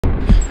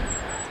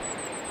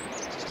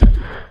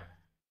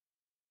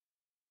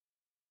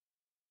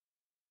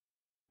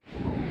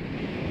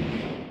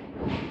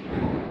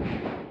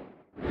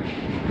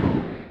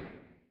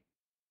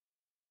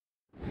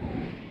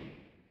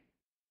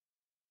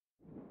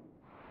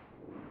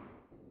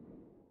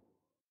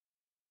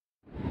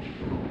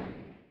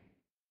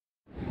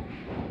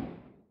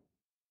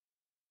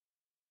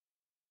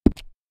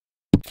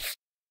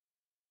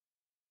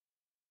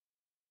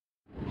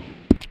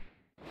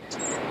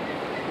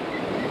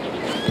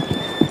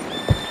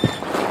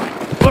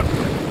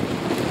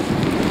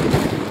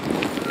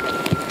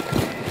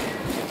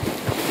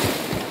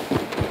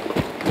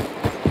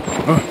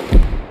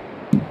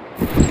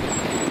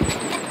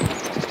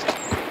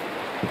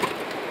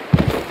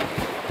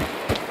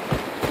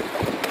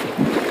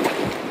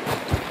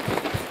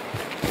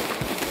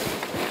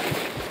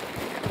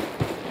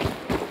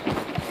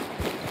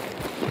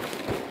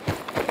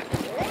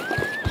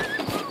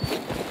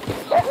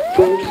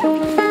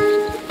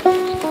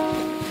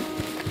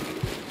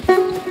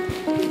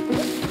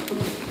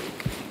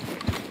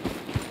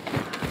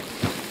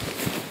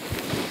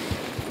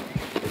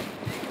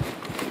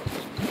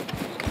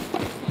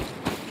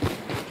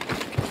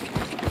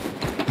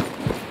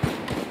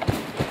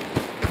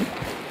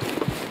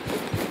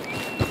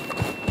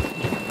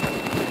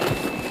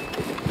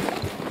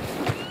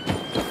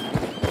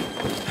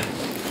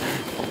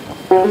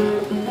Keep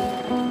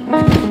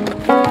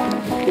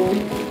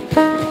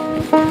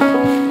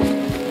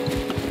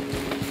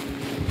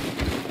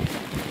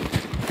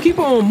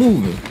on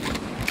moving.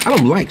 I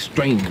don't like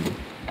strangers.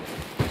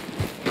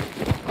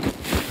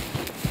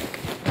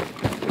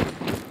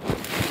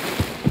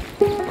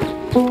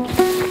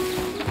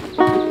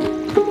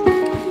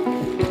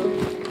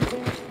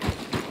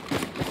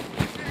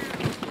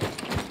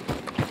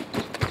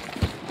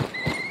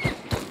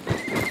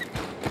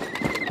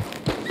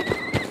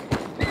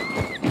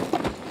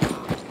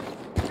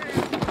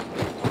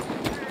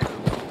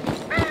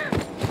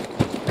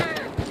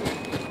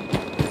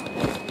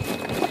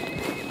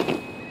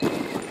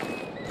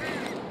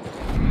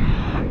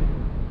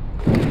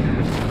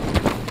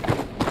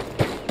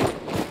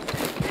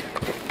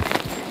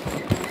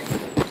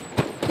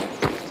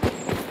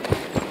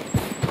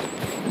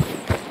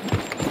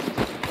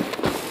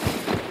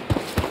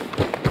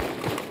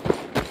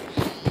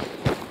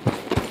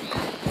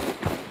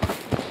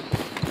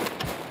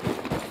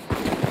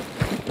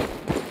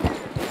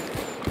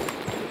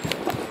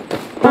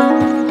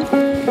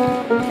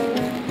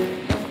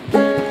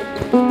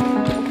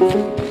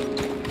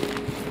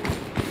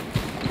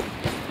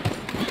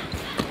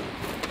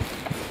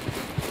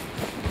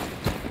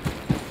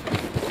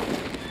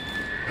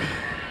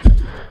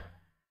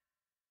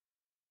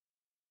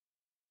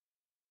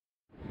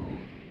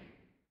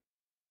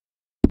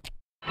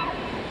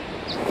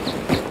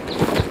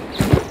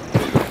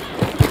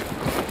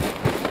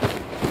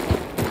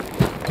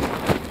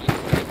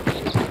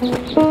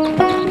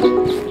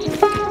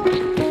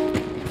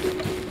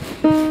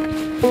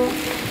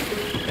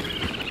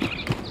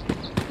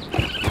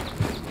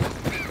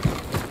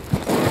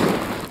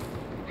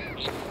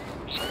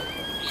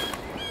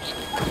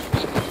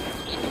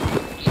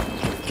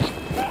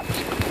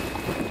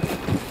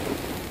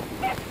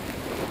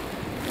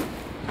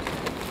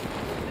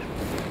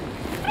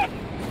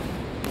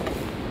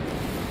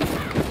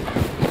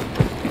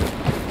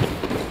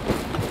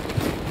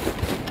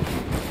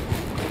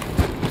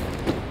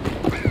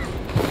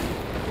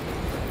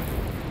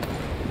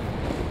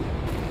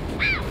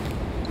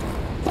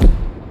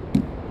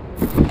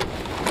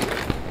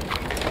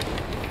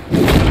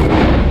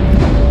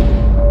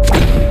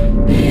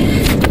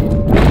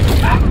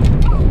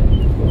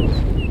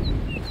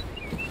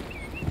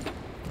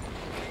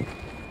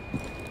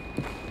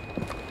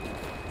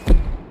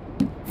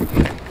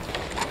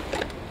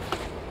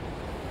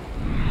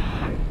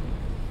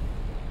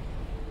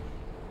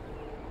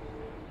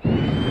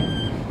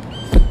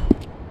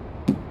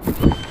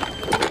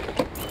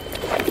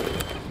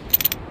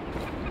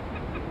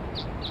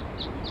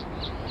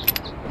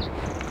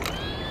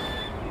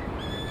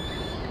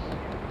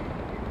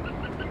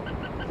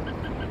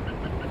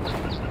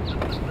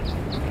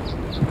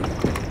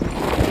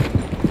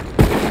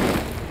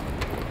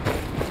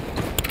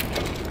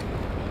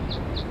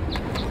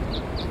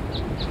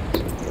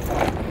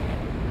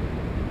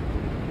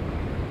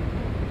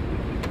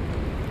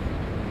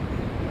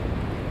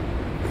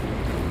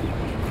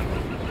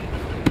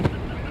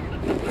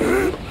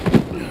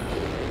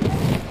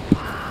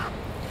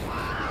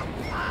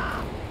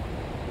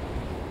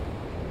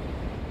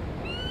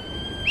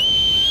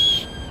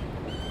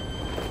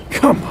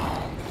 Come on.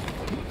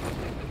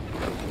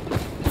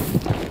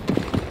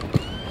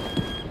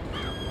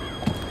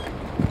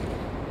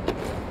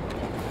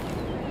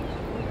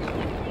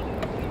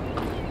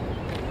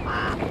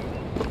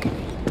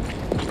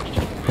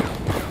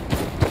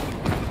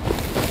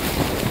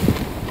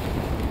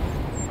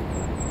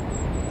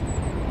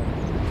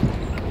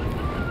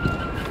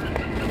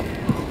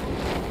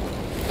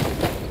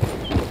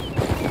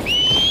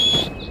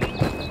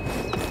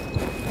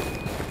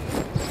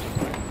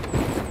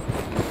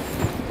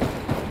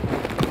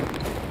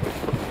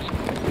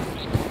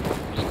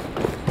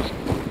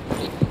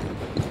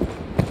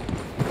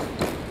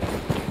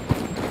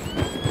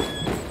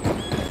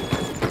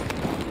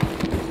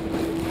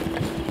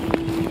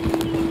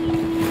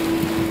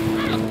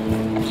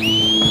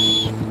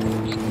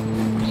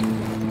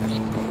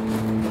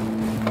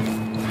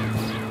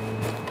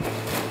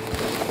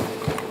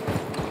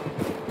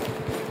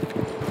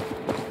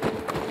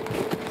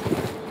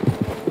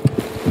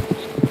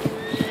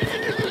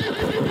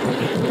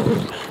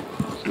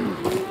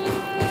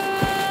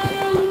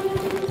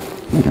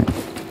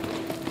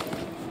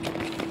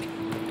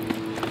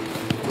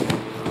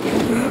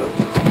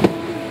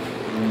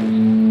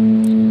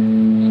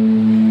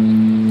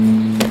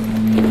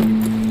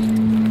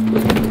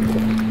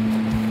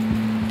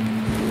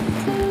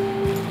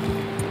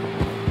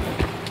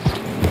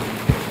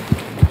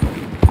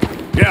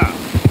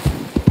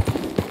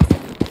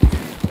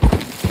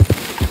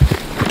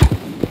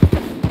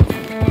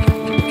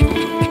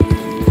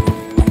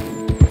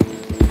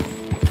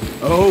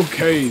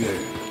 Okay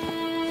then.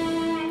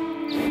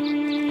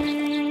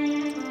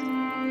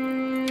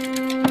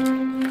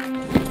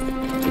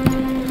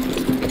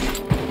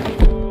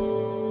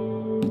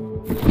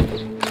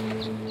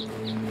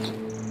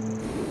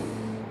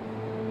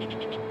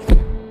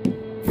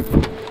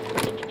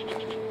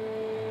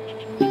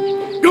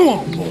 Go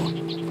on,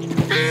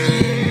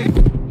 boy.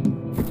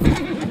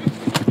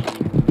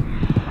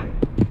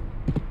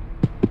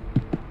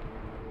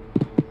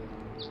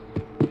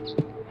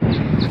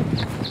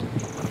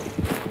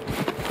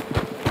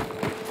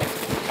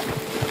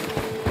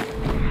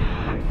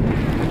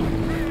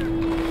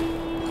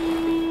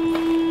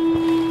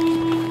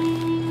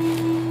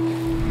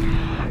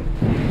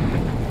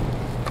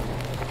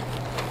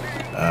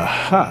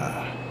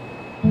 Aha.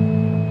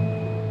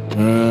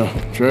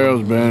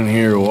 Trail's been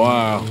here a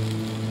while.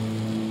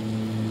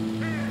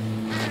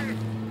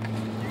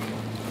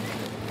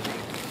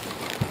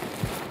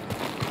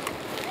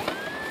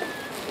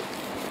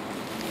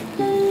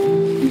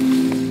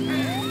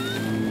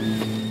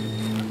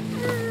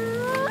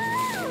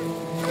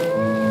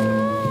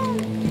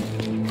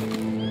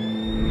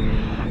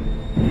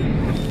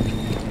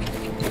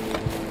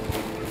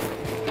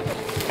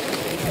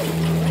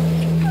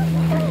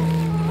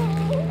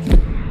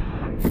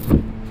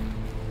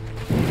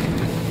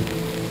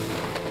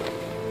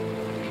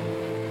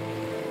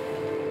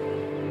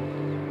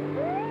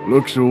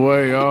 Looks a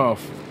way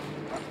off.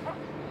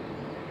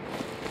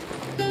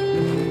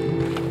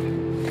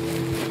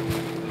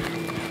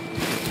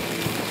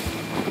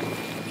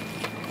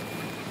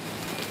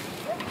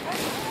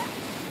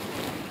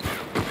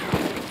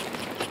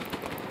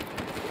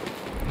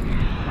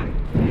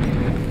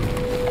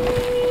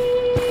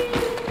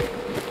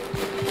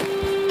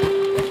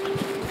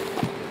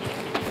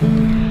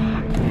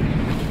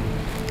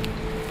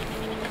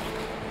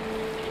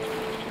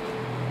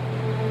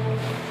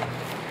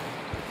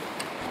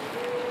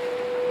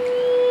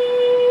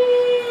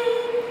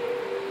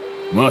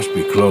 Must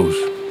be close.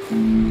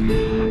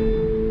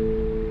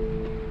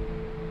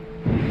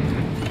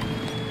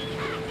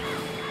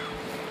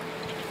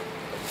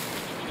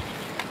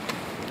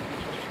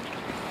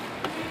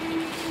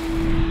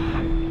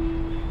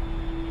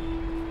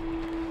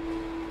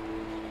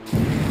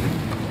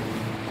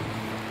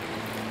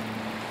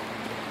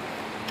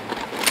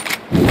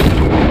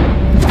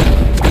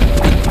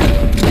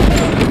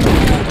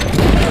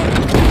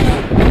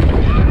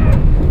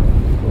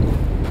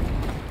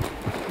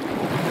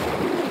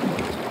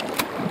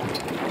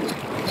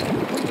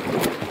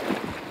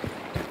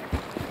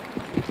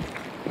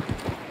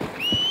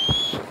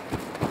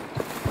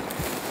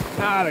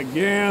 Not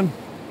again.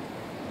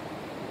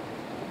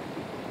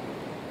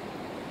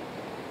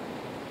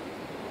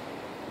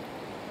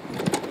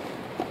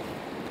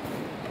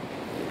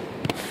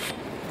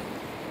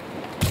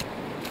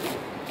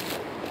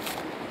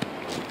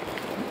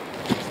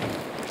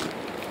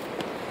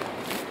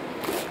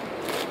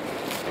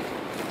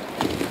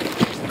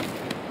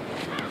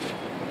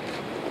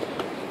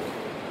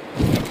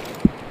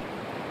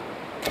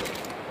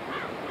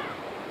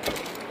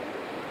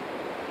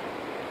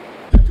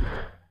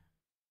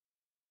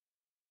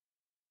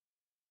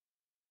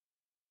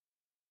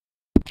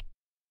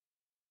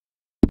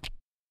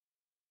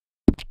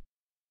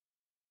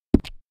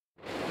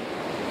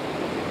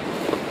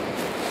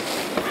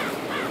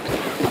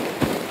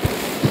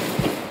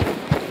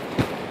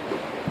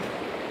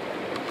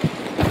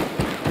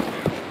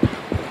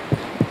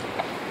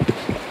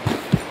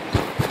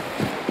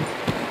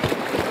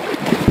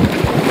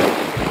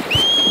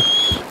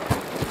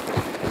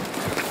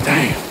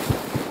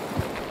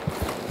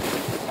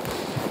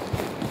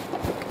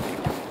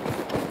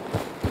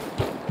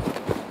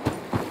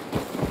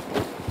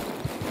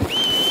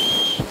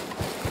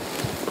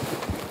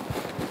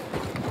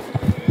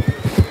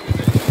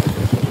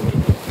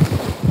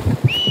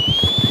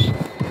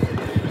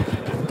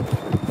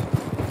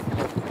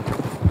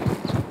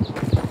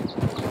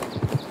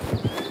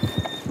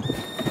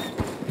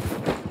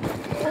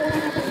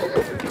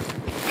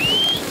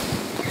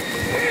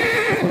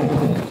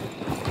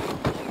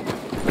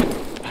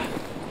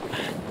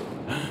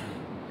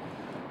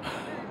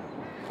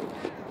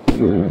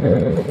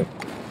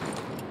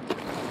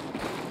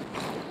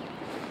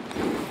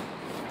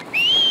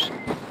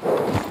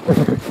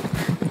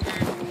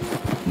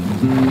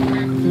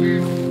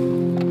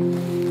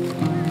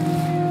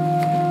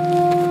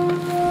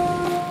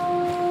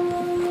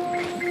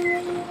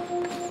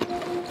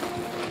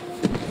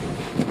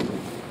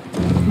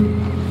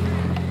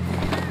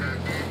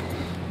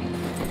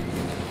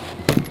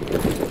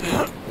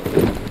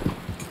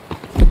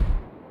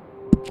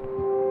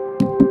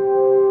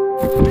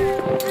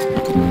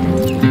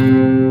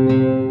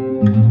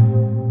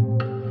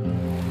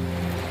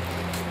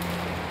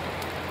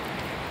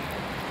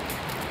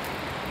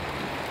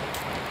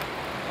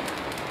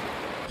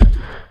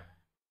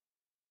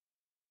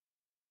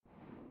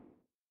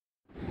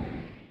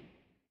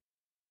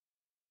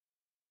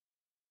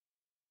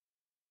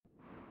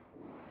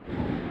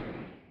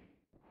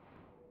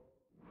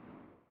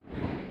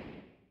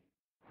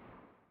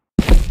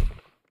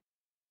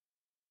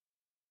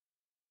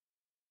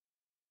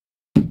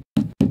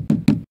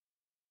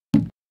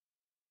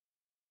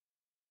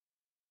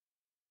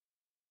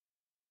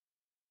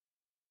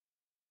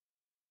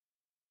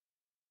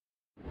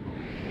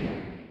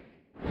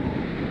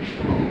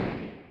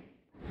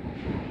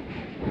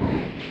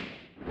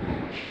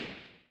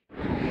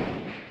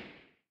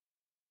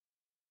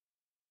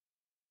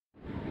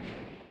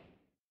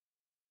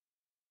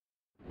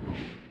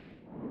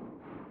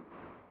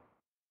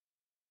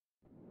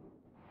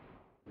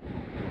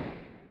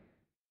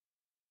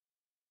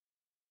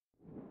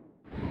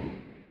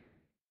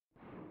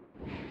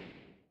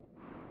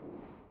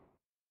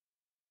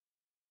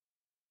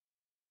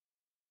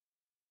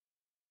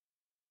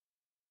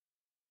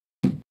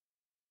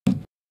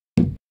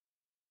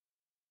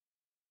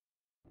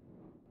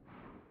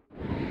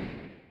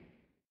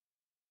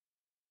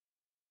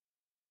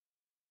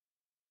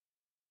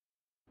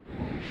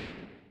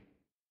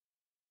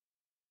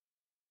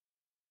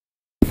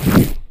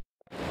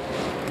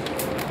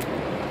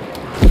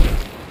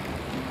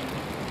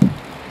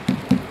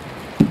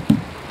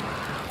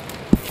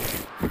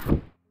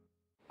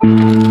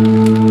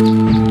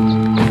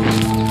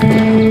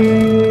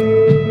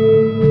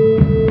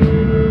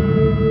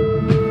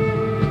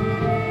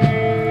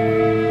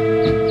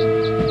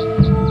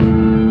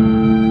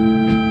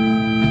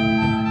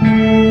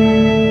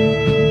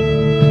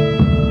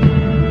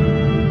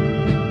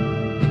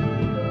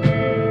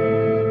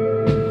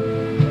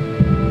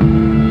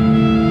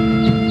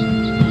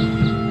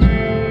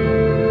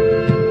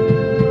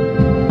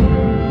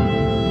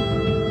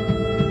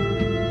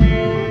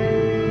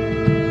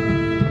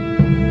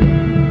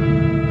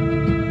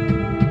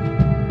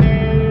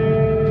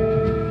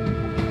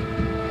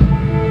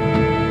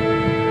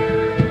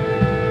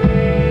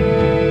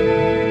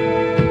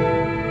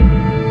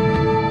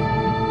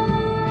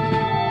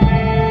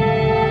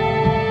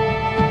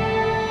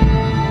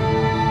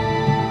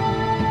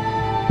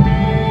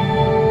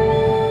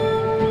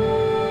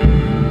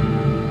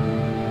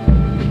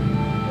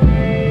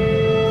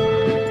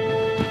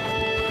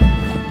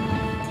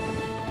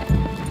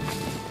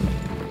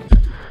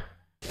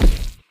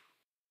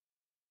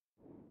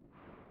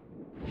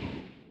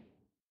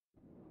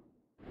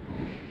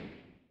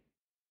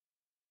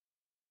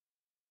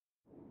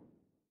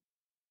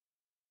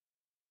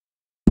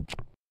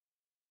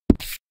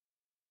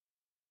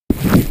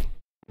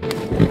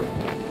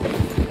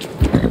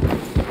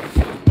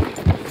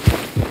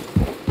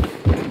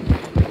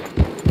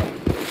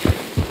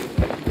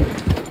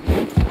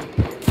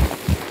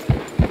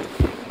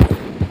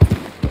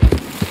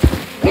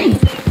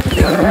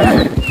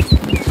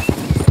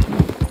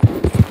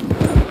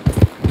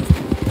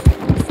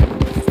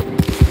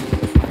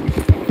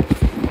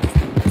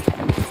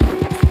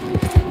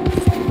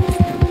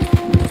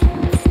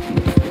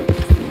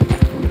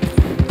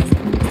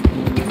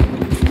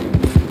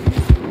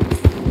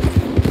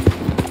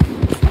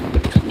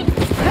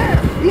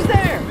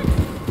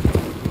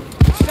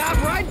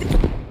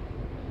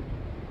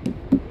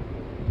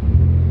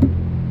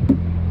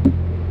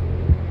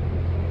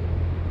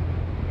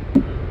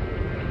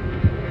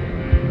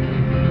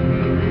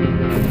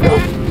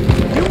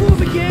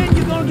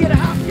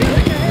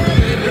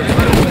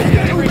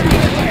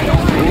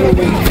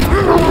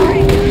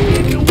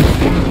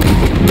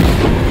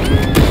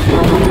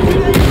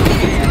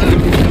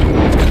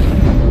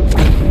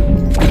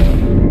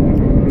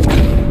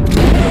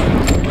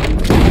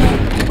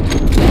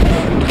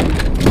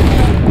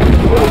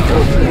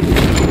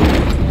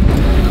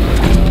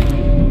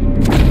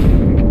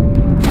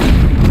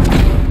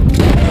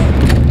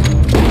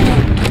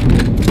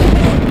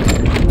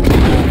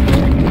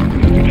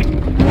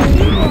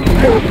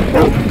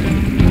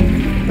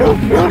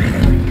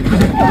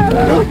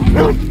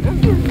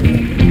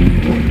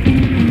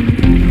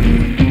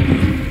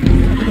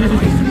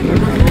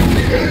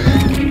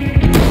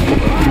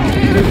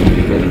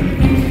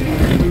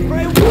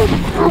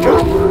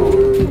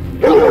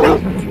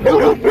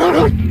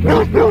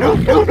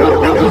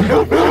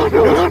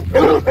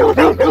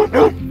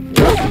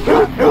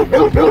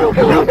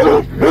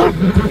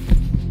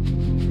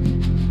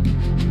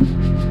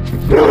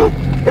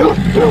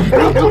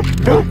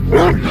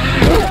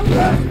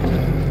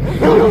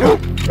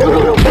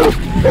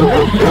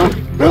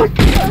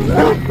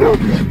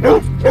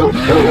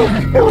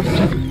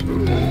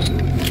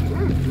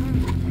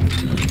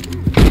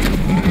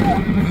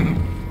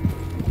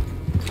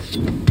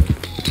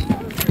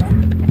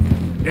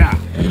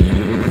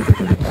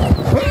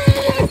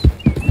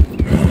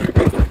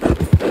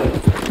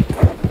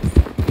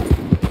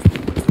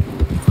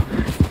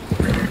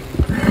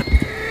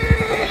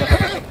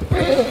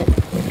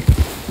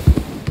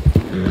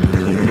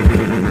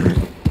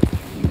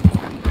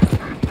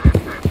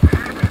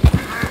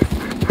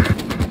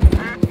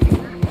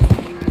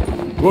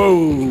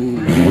 Whoa!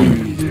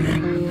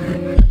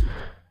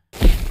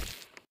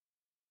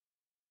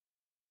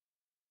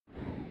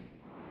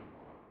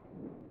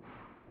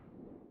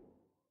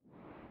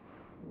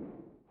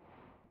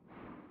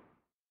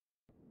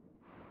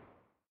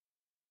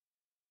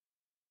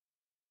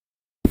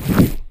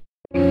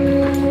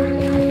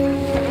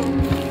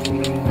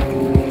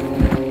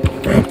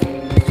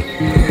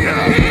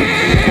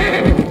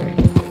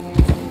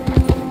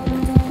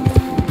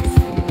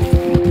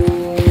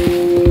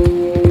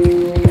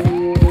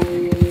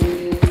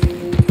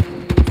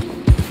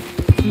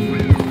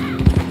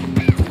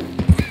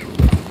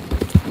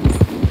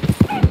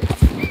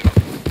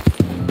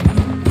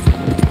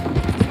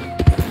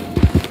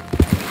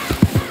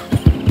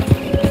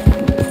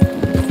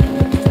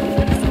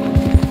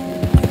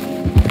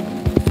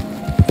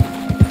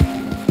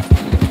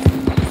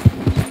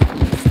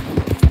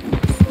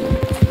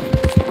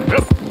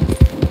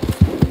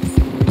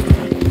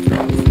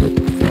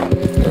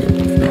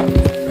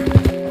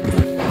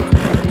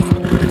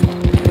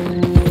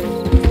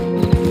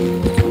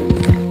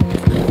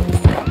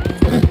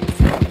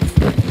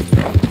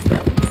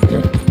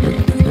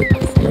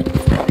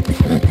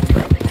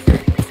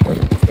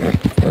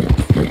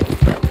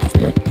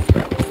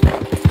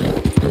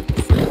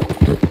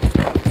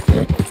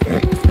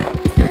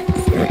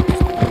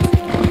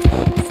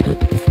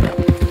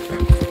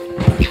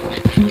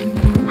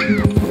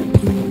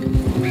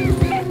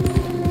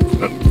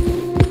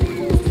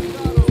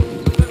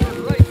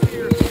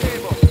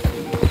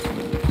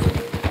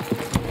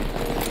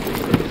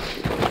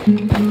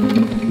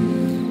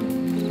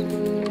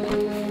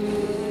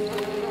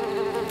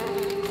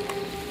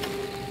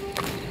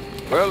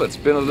 Well, it's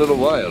been a little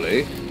while,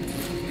 eh?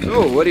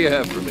 Oh, what do you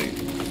have for me?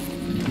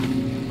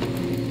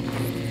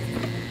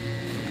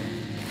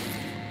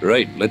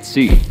 Right, let's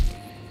see.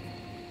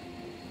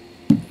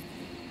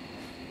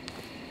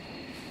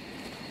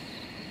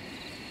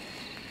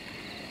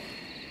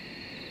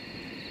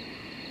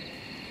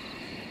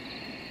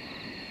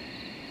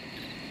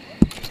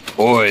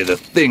 Boy, the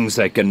things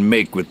I can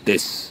make with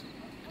this.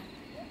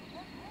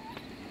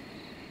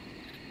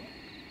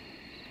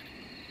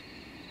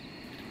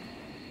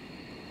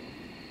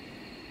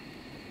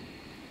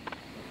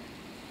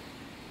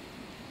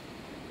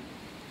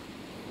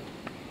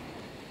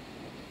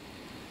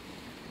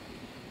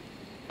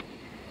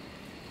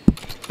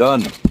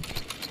 Done.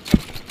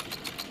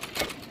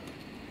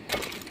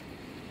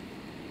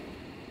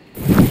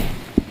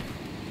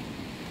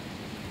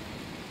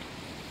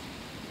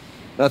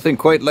 Nothing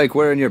quite like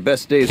wearing your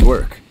best day's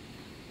work.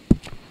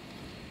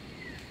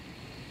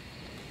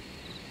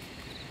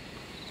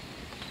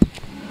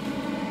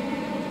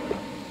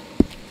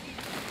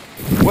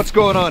 What's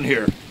going on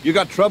here? You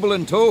got trouble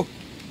in tow?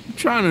 You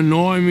trying to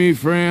annoy me,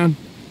 friend?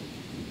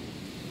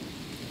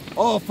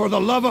 Oh, for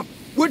the love of...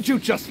 Would you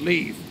just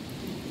leave?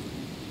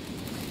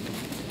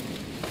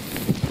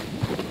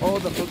 Oh,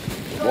 the...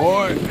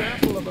 Boy.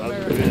 Example of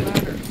American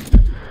manners.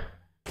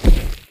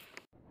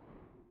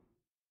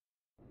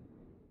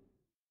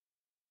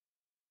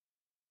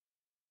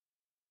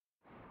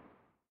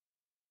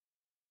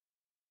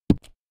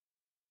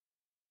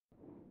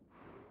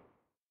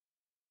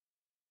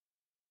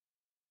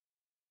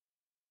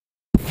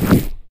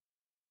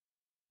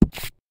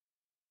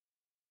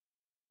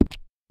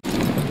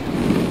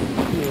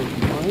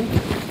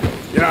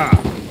 Yeah.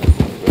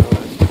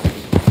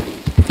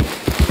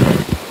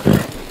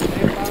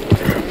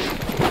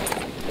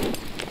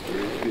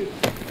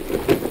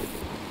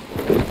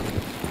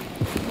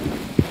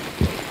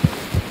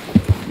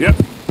 Yep.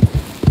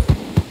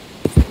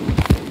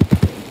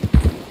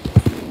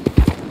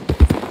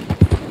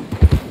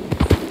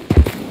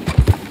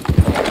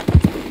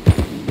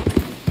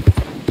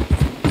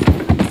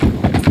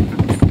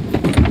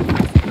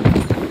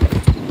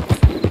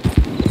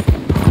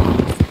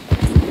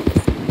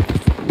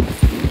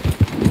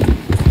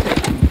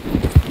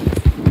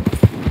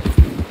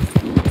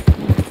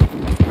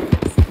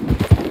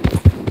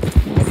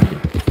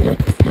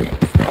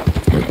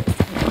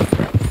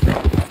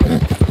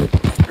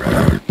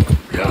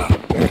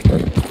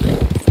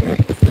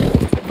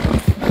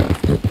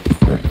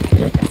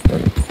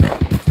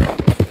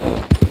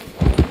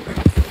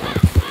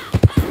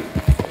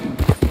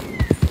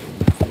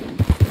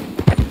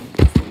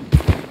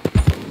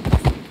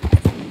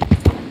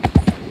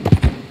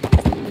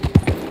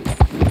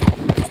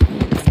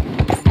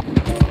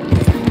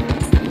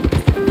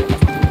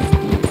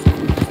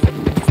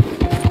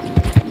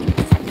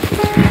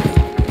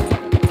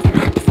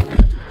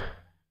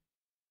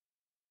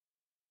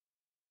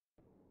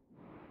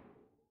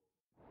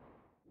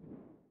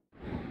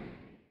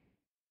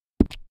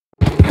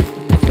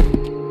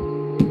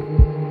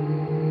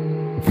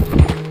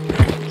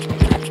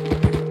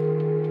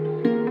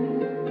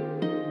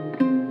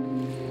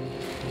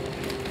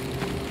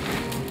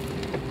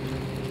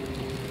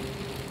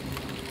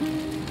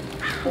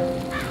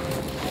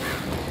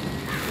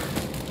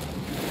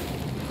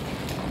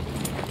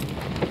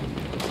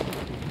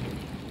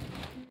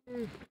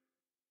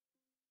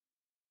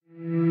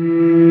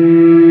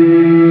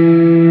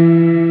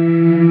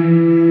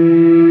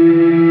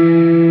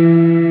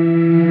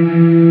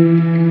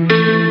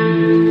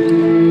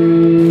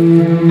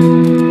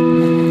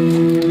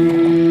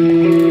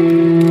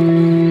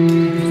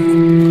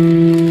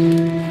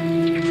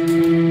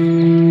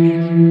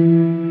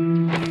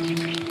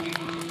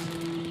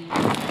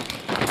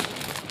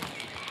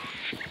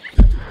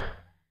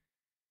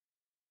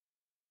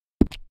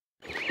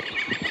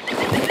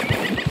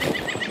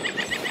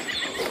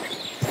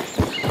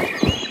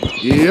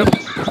 Yep.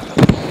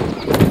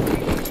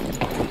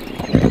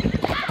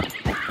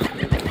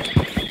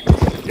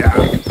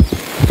 Yeah.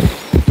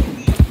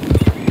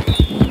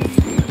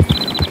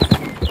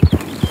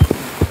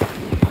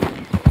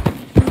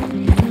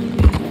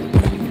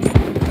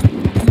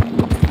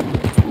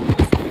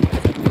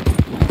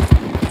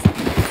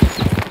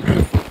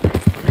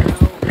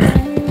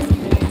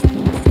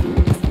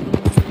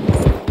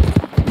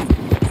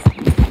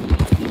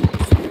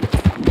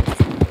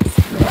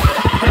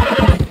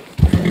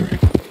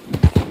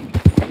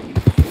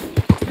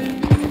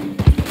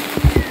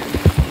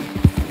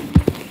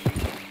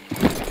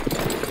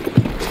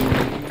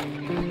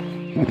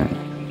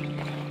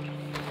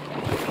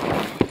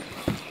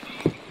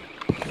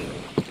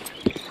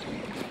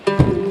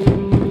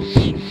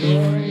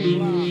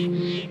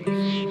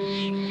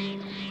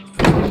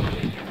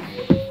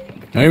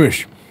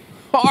 Hamish.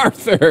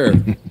 Arthur!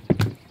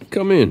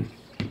 Come in.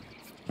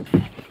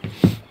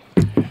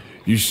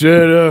 You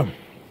said,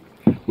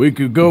 we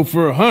could go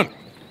for a hunt.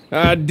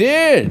 I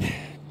did.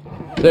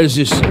 There's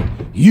this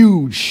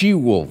huge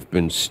she-wolf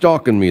been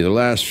stalking me the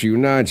last few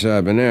nights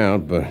I've been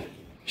out, but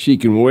she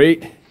can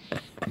wait.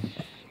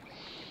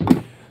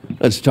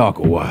 Let's talk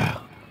a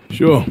while.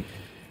 Sure.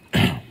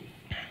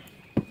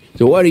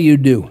 So what do you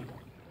do?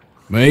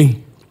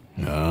 Me?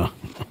 No.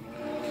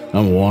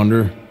 I'm a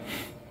wanderer.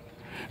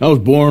 I was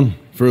born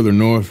further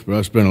north, but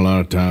I spent a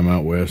lot of time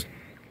out west.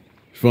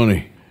 It's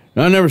funny.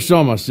 I never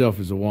saw myself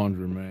as a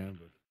wanderer, man.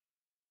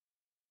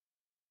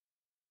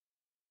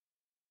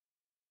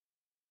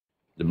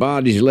 The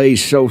bodies lay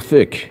so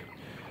thick,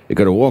 you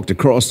could have walked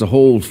across the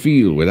whole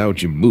field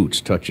without your boots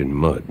touching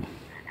mud.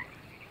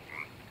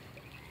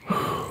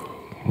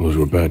 Those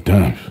were bad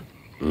times.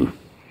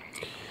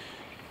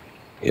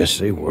 Yes,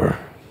 they were.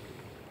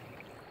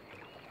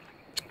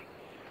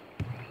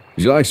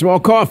 Would you like some more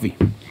coffee?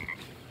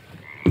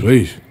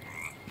 Please.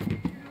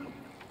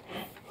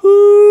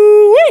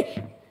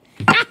 Hoo-wee!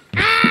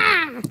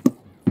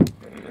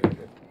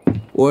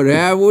 What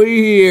have we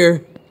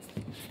here?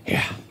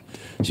 Yeah,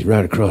 she's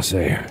right across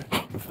there.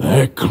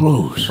 That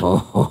close.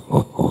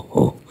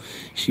 Oh,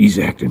 she's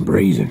acting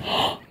brazen.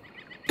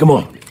 Come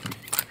on,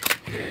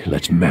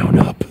 let's mount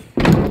up.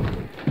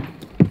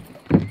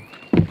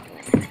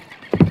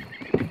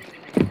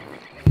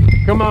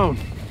 Come on.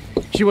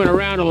 She went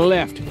around to the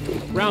left,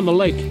 around the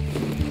lake.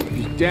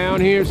 She's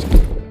down here.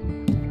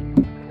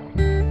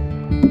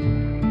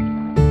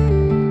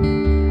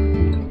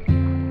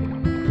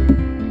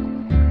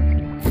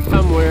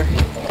 Somewhere.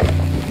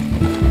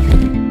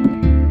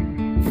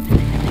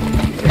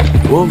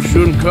 Wolves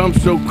shouldn't come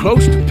so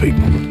close to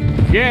people.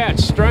 Yeah,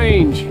 it's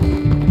strange.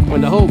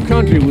 When the whole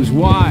country was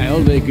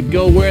wild, they could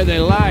go where they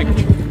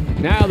liked.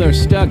 Now they're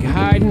stuck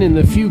hiding in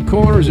the few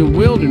corners of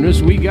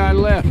wilderness we got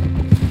left.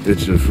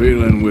 It's a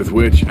feeling with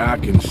which I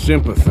can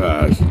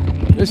sympathize.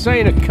 This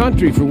ain't a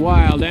country for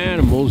wild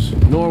animals,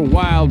 nor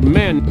wild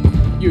men.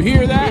 You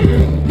hear that?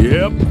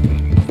 Yep.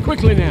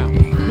 Quickly now.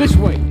 This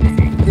way.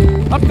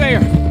 Up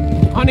there.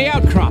 On the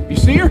outcrop. You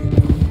see her?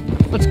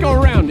 Let's go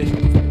around it.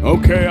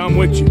 Okay, I'm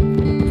with you.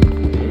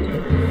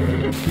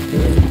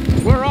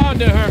 We're on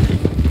to her.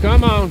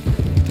 Come on.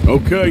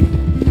 Okay.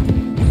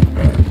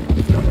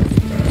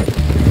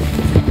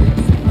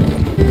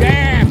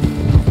 Damn!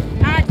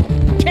 I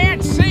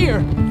can't see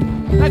her!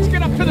 Let's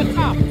get up to the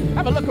top.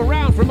 Have a look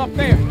around from up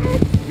there.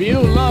 You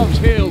loves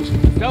hills,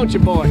 don't you,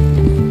 boy?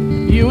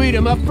 You eat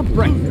 'em up for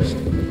breakfast.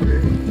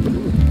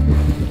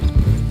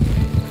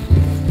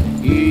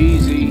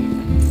 Easy.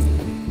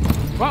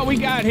 What we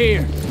got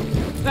here?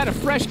 Is that a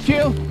fresh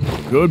kill?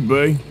 Could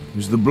be.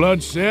 Is the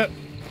blood set?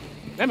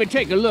 Let me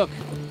take a look.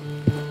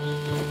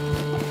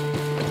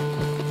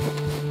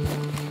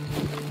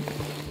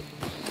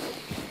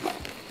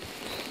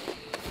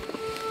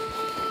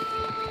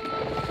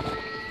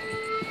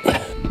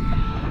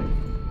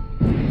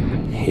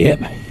 Yep.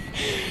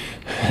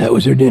 That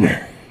was her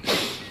dinner.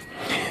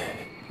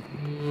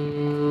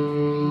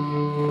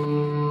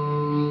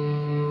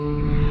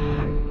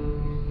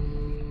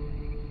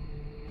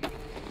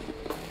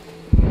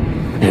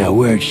 Now,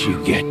 where'd she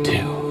get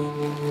to?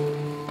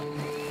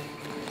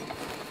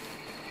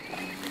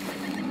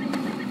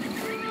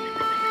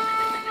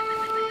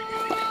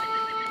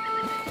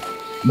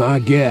 My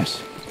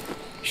guess.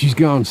 She's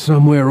gone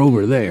somewhere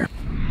over there.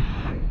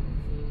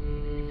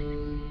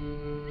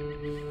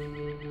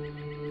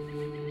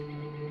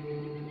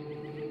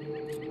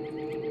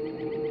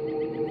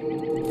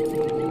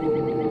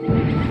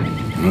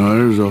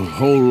 There's a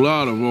whole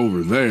lot of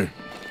over there.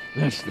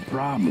 That's the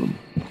problem.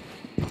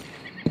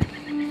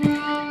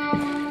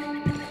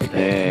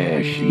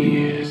 There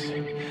she is.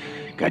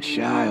 Got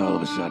shy all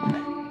of a sudden.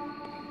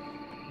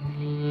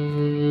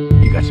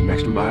 You got some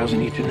extra miles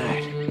in you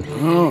tonight.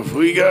 Oh, if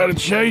we gotta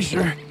chase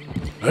her,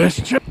 let's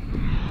chase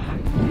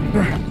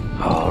her.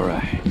 All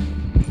right.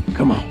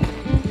 Come on.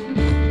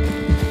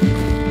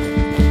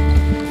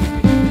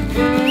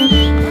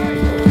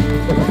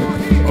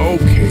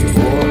 Okay,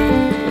 boy.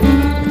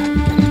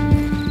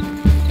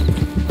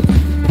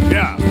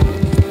 Yeah.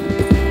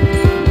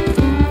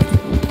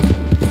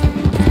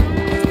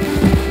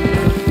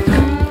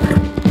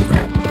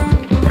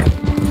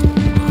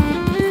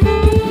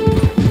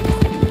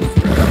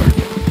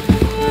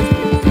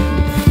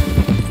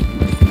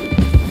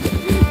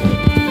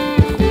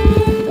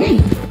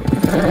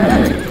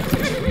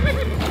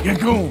 Get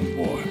going,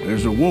 boy.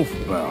 There's a wolf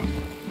about.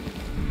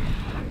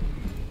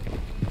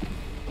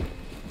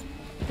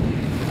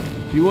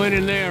 You went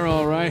in there,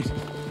 all right.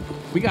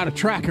 We got a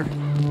tracker.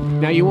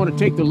 Now you want to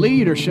take the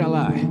lead, or shall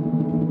I?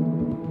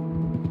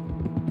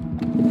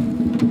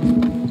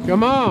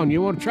 Come on,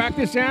 you want to track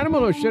this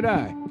animal, or should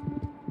I?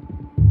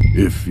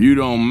 If you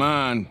don't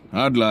mind,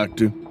 I'd like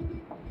to.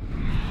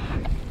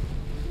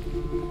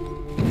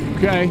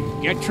 Okay,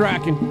 get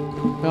tracking.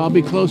 I'll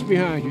be close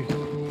behind you.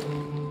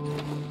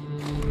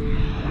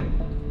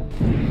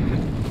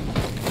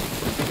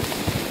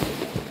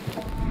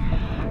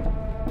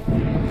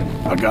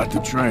 I got the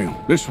trail.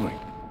 This way.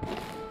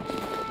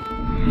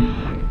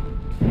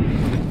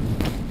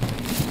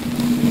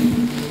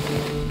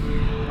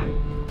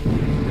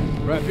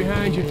 Right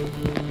behind you.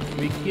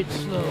 Make it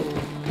slow.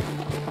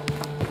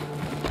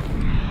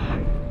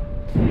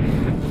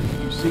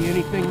 You see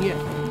anything yet?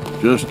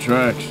 Just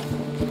tracks.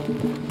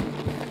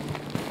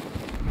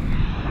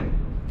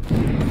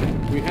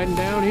 We heading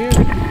down here?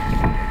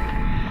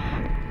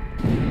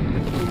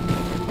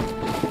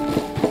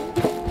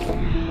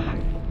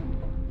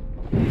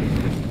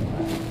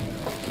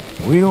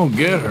 We don't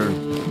get her.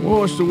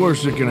 What's the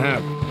worst that can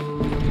happen?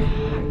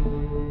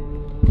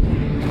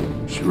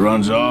 She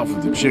runs off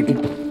with the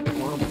chicken.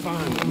 Well, I'm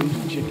fine with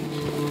losing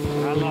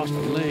chickens. I lost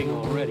a leg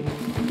already.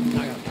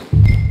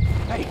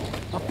 Hey,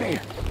 up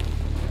there.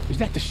 Is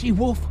that the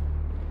she-wolf?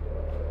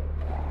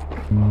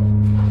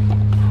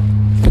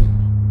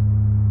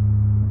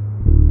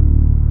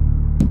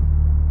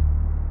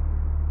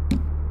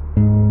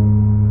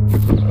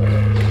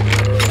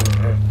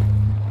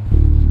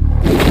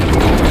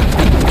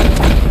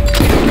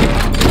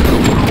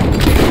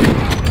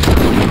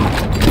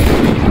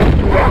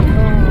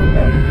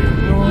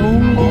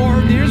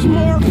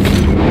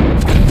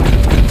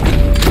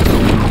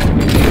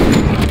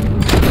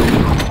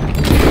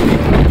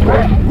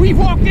 We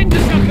walked into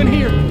something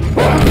here!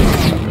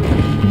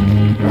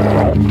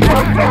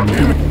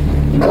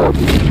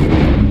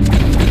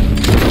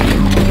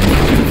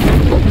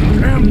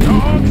 Damn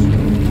dogs!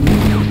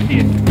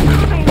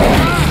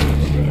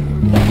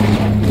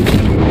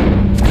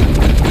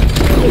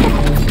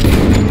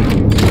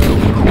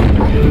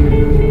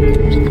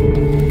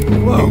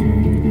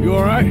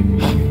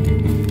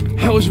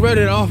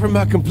 offer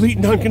my complete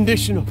and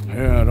unconditional.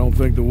 Yeah, I don't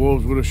think the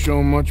wolves would have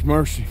shown much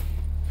mercy.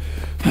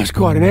 That's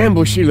quite an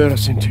ambush she led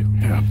us into.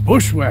 Yeah,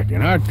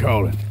 bushwhacking, I'd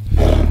call it.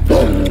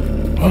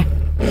 Huh?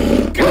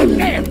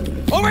 Goddamn!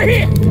 Over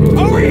here!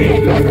 Over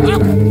here!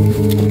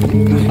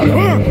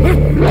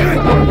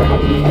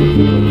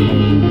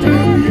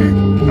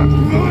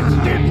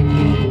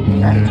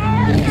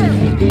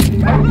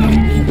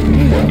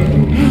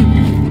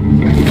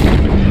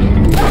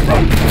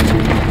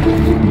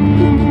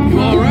 You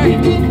all right?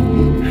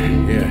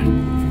 Yeah.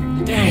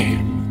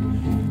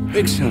 Damn.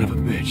 Big son of a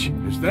bitch.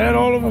 Is that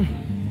all of them?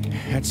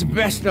 That's the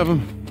best of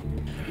them.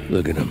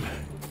 Look at them.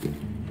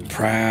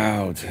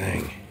 Proud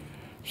thing.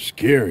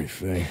 Scary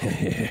thing.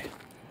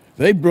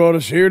 They brought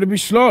us here to be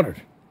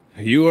slaughtered.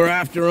 You were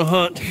after a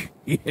hunt.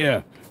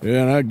 Yeah.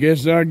 Yeah, and I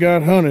guess I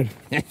got hunted.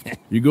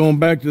 You going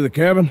back to the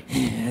cabin?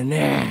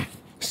 Nah,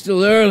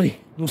 still early.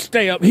 We'll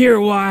stay up here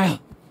a while.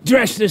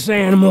 Dress this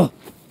animal.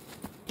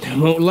 I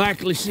won't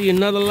likely see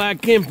another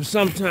like him for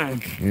some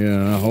time.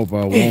 Yeah, I hope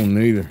I won't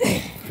neither.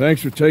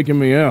 Thanks for taking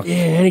me out. Yeah,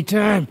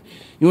 anytime.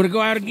 You want to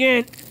go out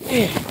again?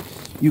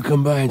 You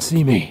come by and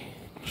see me.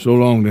 So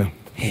long, then.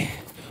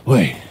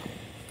 Wait.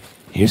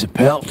 Here's a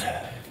pelt.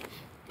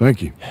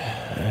 Thank you.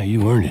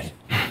 You earned it.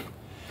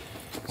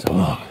 So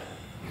long.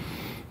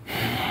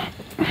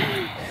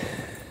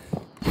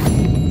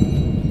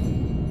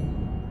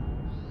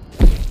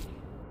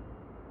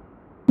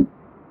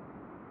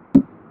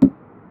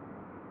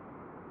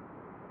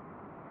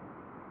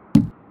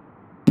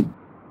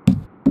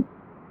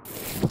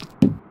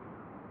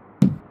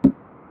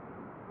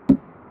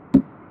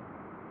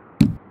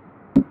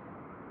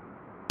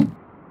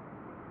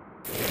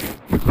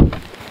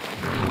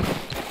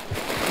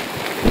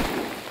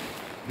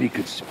 If he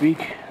could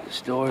speak, the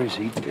stories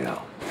he'd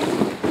tell.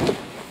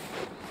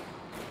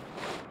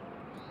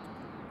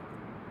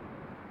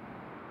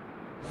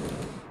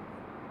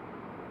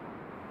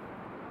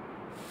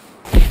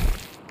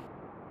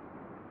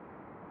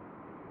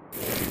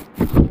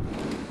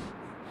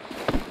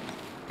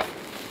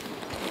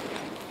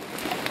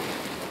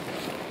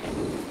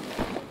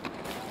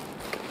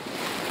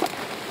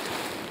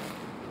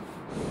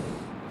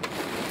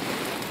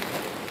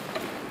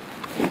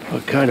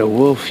 What kind of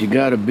wolf you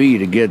gotta be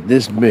to get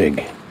this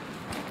big?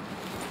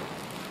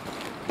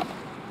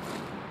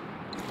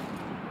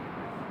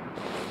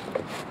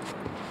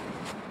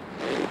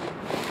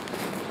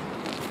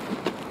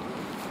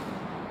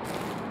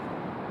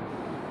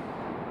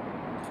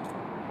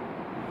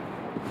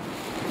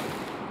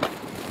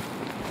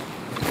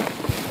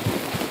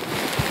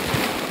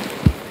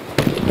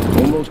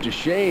 Almost a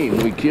shame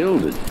we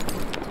killed it.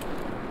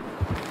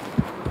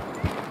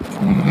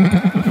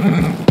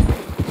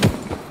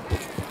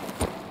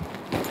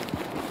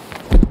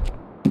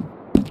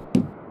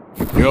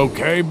 You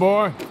okay,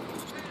 boy?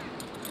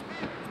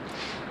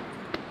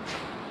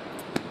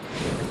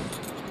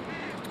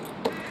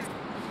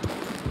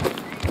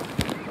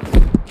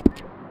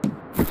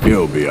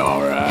 You'll be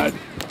all right.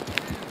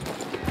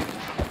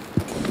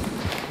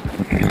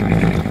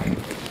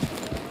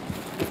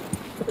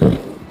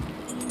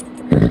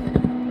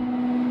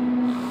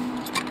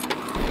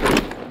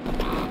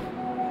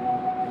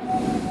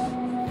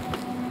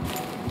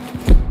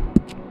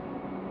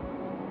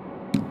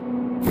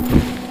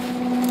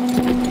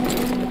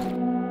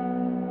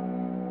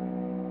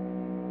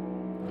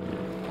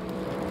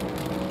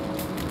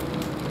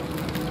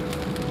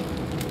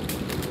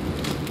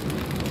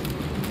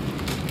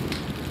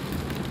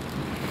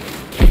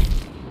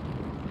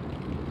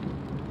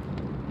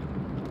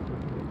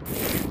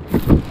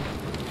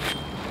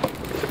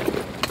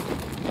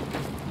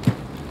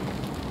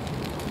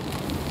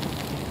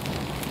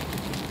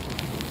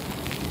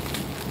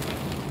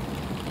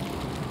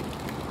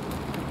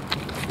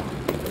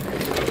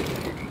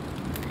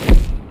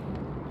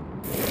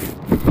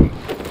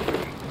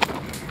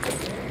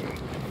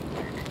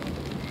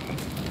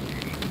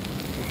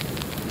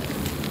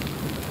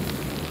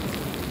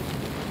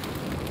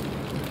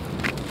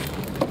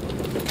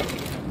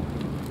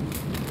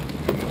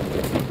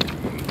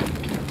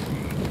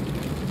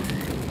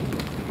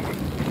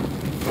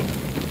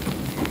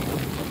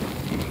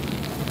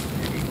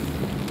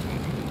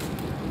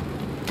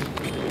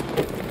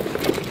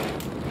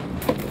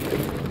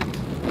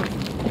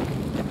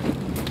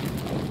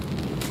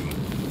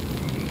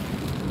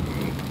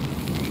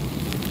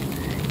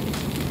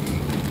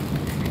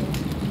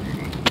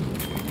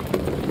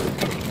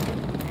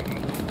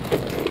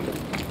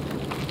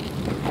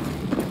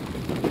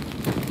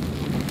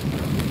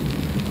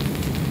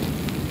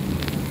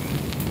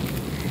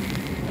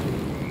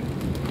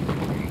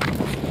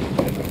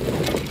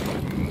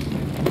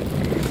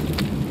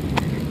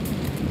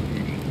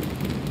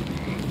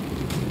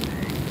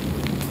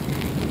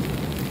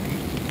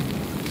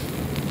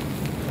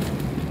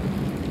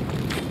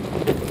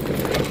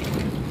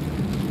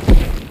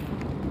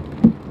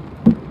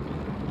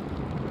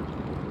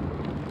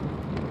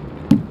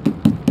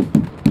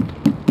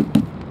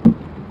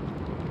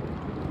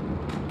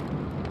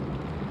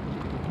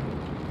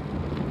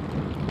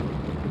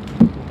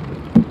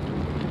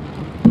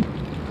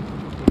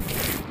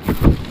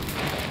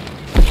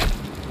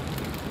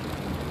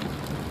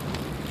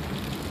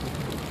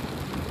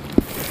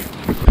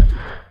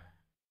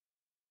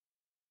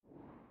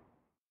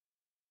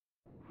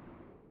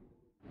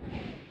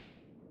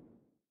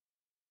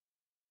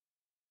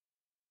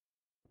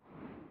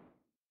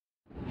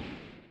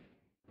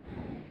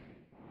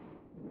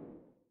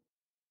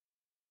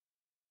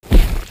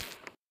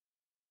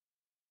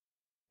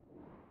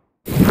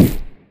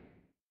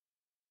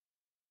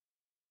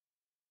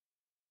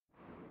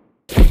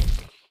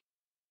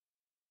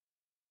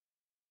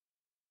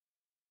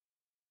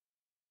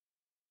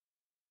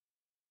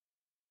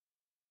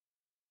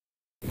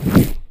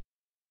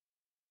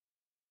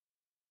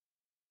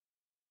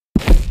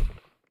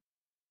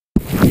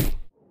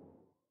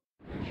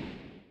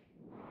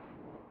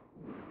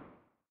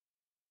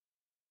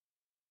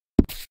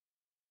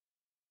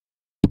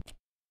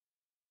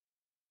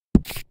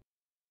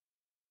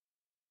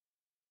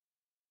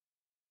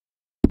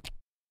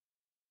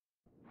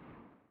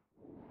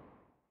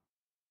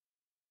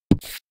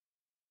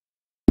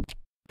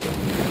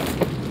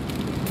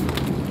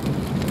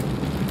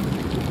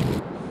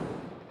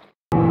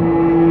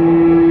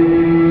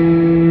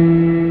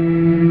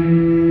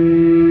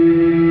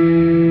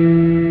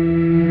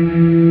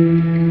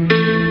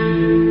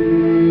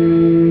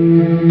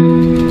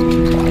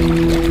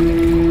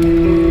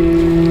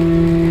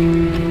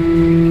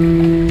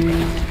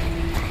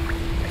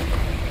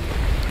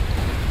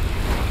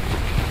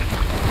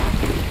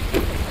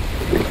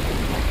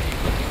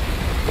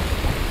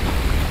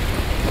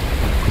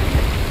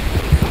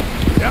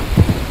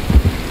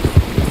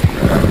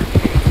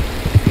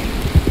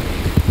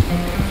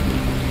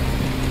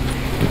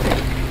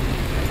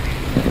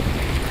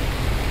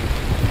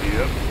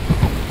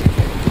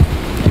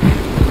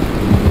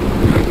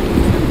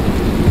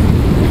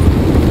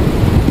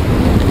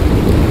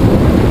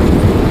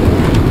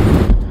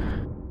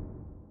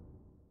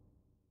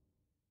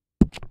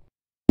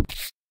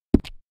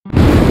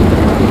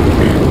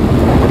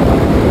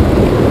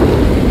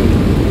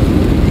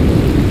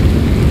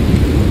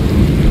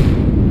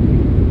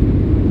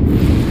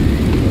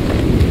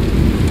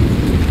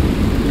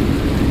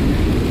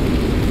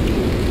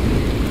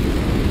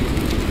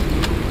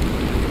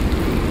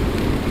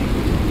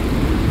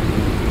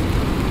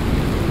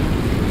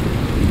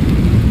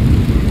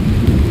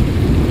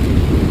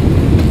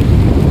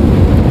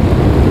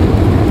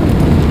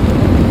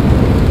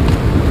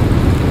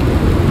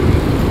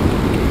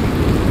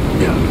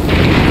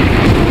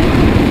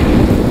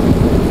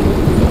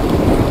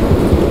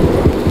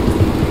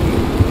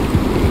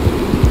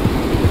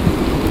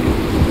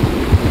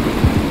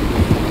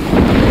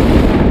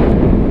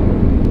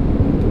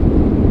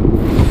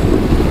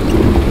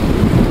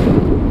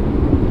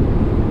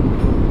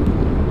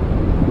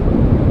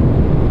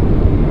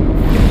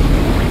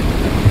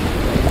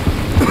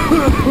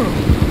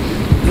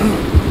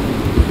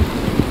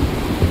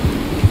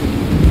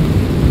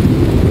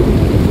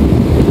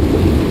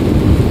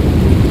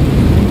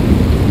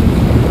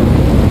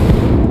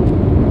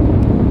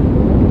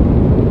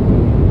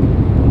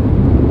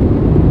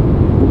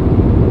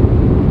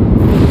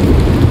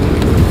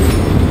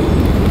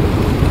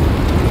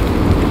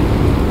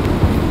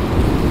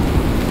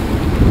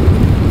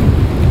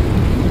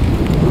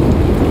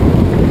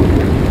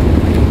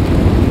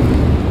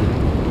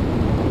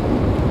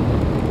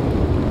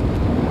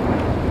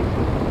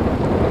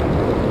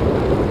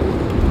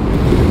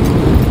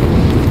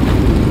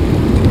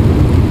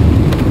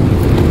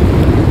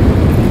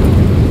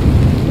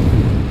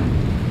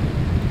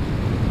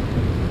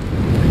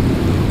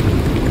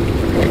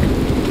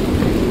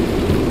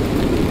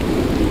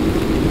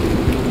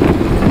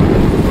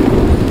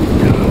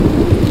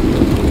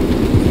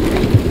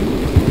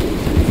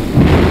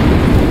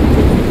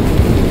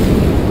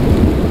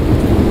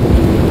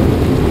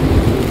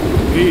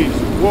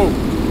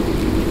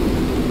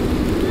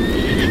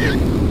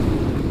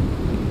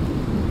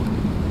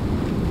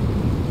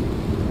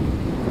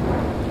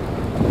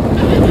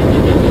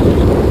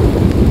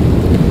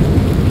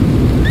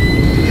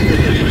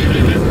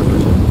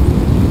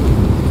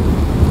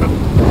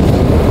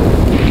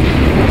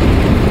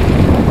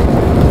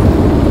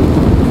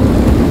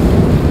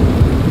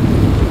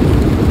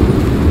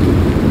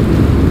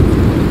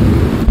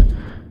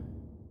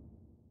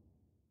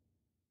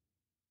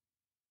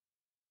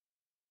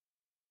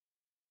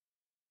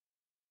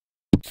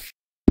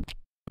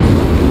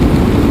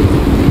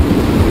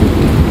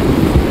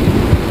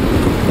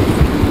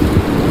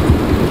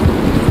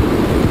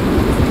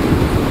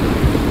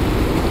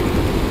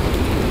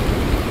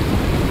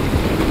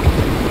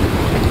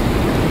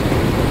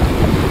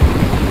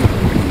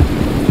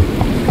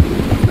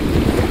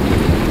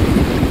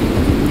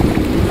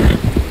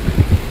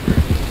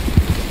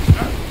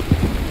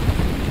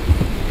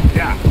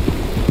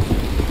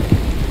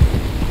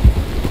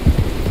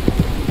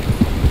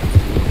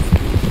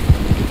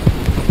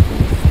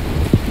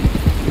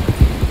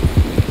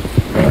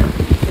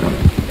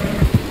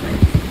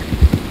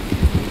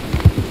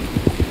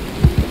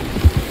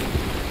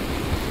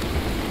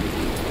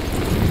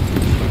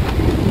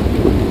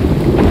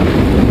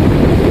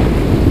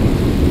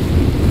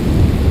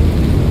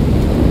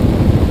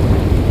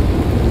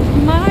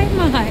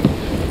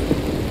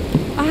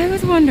 I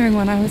was wondering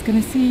when I was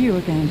gonna see you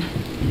again.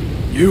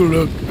 You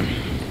look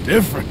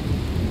different.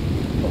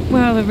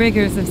 Well, the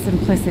rigors of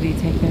simplicity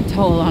take their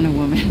toll on a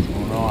woman.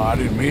 Oh, no, I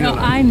didn't mean No, it.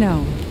 I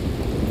know.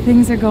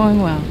 Things are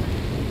going well.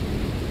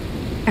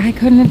 I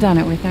couldn't have done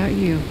it without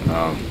you.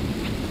 Oh,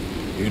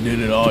 you did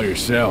it all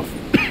yourself.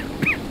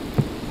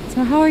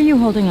 So how are you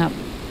holding up?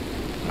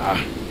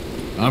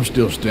 I'm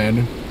still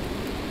standing,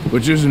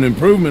 which is an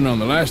improvement on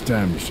the last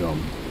time you saw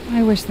me.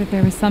 I wish that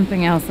there was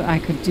something else that I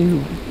could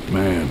do.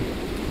 Man,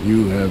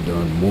 you have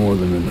done more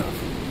than enough.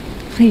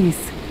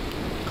 Please,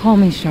 call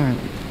me Charlotte.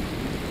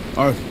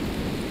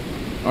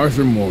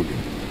 Arthur Morgan.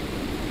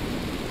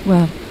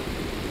 Well,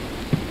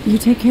 you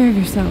take care of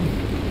yourself,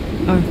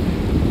 Arthur.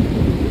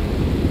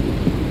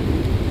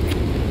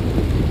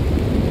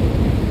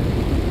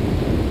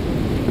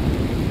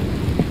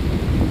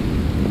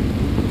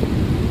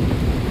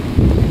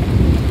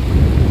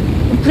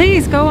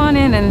 Please go on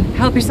in and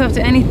help yourself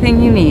to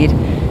anything you need.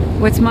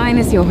 What's mine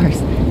is yours.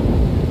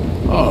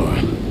 Oh,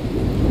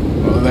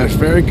 well, that's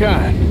very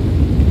kind.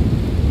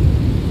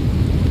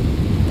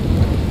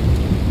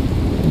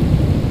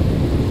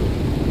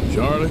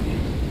 Charlotte,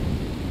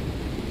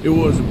 it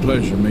was a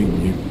pleasure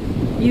meeting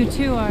you. You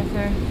too,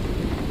 Arthur.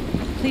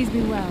 Please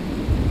be well.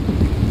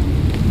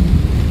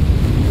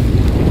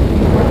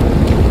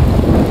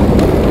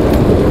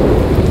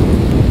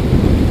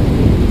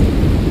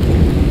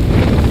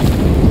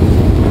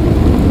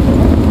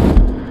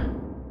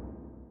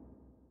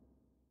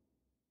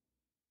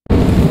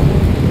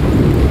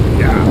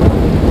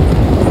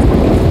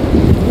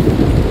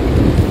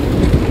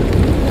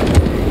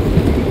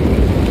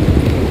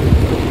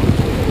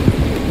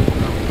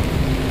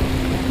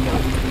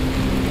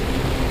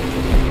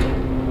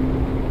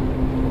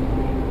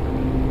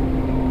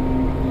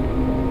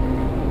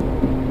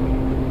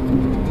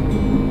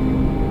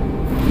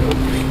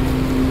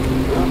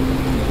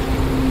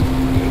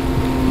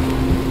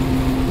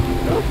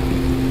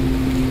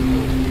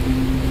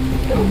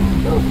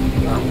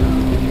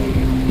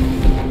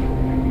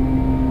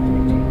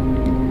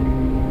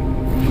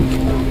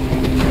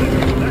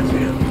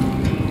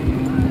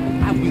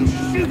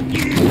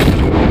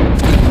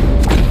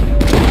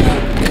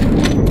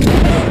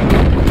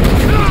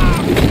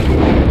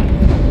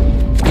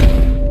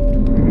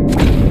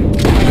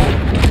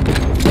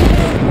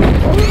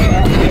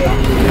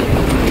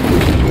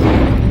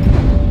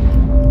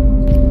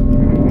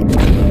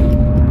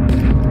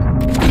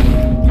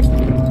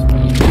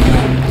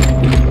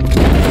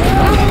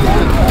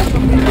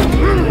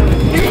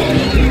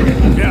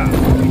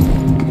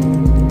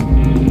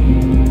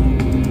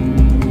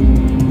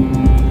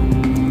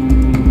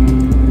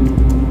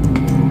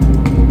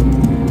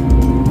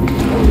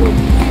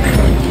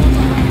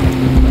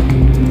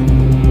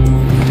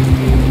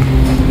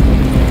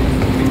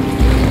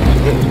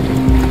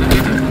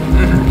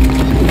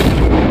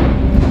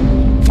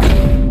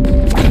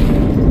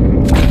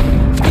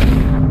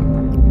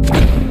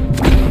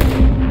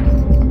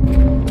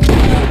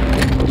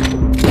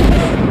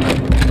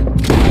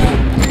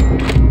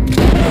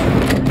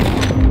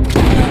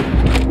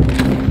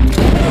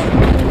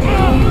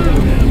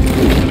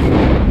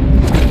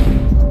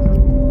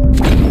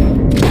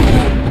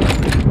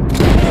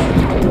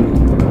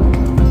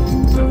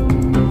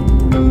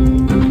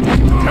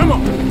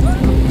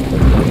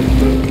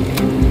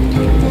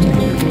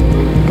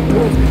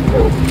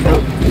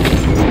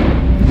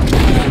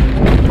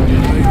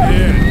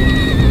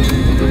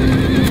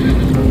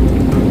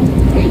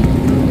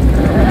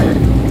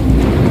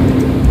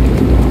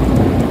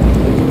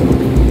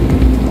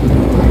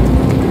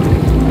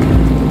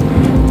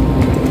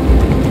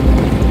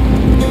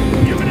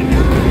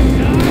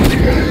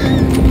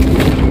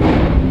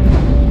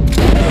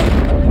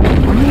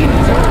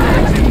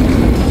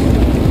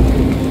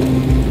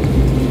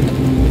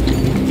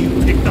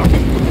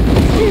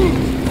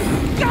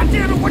 God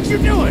damn it, what you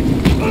doing?